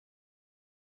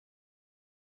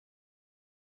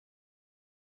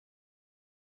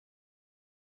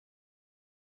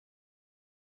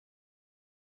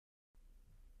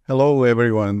Hello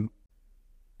everyone.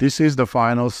 This is the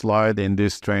final slide in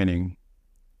this training.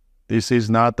 This is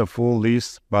not the full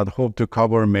list, but hope to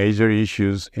cover major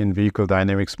issues in vehicle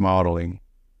dynamics modeling.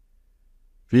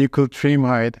 Vehicle trim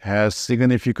height has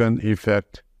significant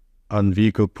effect on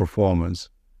vehicle performance.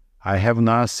 I have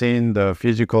not seen the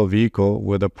physical vehicle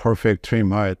with a perfect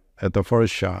trim height at the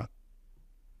first shot.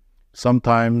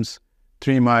 Sometimes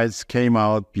trim heights came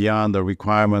out beyond the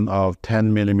requirement of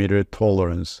 10 mm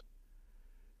tolerance.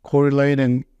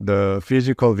 Correlating the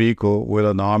physical vehicle with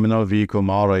a nominal vehicle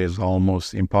model is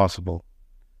almost impossible.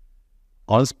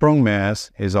 Unsprung mass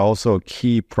is also a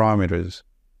key parameter.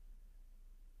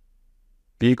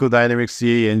 Vehicle dynamics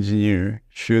CA engineer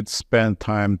should spend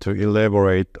time to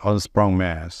elaborate unsprung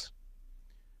mass.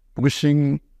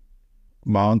 Bushing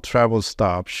mount travel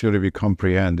stop should be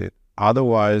comprehended.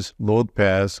 Otherwise, load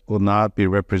paths would not be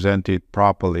represented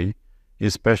properly,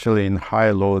 especially in high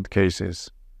load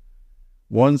cases.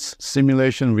 Once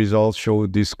simulation results show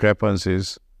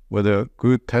discrepancies with a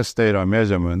good test data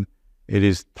measurement, it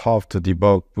is tough to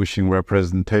debug bushing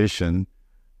representation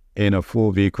in a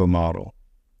full vehicle model.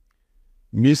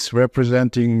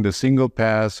 Misrepresenting the single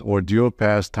pass or dual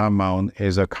pass top mount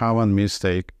is a common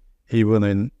mistake even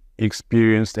an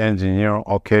experienced engineer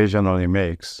occasionally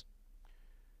makes.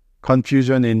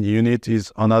 Confusion in unit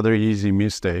is another easy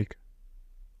mistake,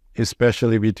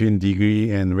 especially between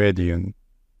degree and radian.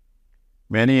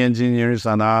 Many engineers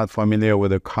are not familiar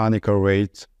with the conical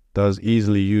rates, thus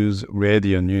easily use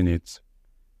radian units.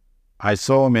 I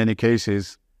saw many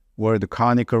cases where the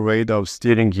conical rate of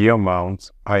steering gear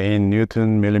mounts are in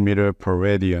Newton millimeter per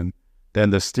radian. Then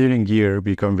the steering gear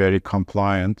becomes very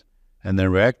compliant and the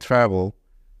rack travel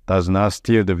does not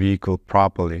steer the vehicle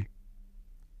properly.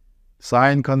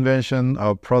 Sign convention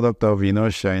of product of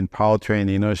inertia in powertrain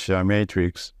inertia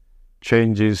matrix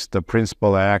changes the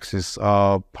principal axis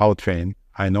of powertrain.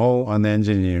 I know an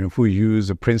engineer who used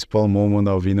the principal moment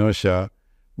of inertia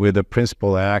with the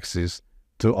principal axis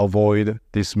to avoid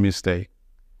this mistake.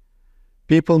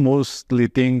 People mostly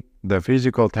think the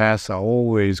physical tests are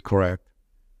always correct.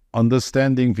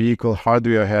 Understanding vehicle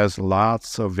hardware has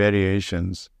lots of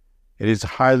variations. It is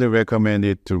highly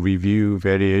recommended to review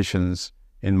variations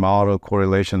in model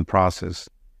correlation process.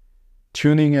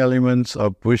 Tuning elements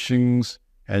of bushings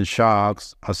and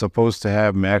shocks are supposed to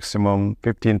have maximum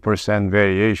 15%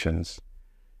 variations.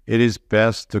 It is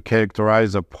best to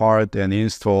characterize a part and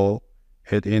install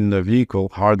it in the vehicle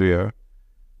hardware,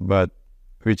 but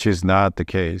which is not the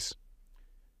case.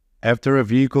 After a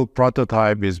vehicle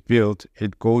prototype is built,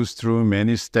 it goes through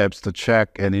many steps to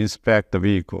check and inspect the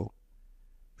vehicle.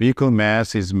 Vehicle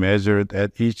mass is measured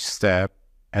at each step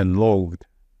and logged.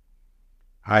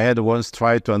 I had once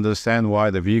tried to understand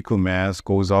why the vehicle mass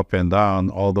goes up and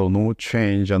down, although no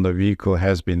change on the vehicle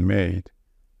has been made.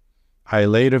 I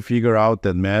later figured out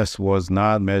that mass was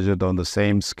not measured on the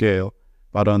same scale,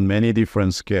 but on many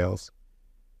different scales.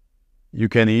 You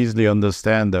can easily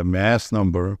understand the mass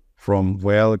number from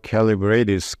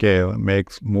well-calibrated scale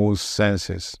makes most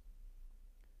sense.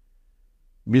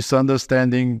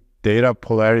 Misunderstanding data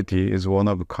polarity is one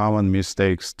of the common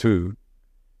mistakes too.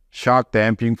 Shock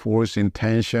damping force in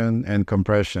tension and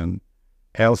compression,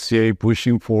 LCA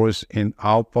pushing force in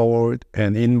outward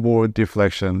and inward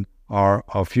deflection are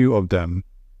a few of them.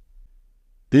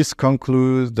 This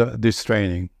concludes this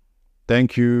training.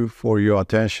 Thank you for your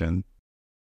attention.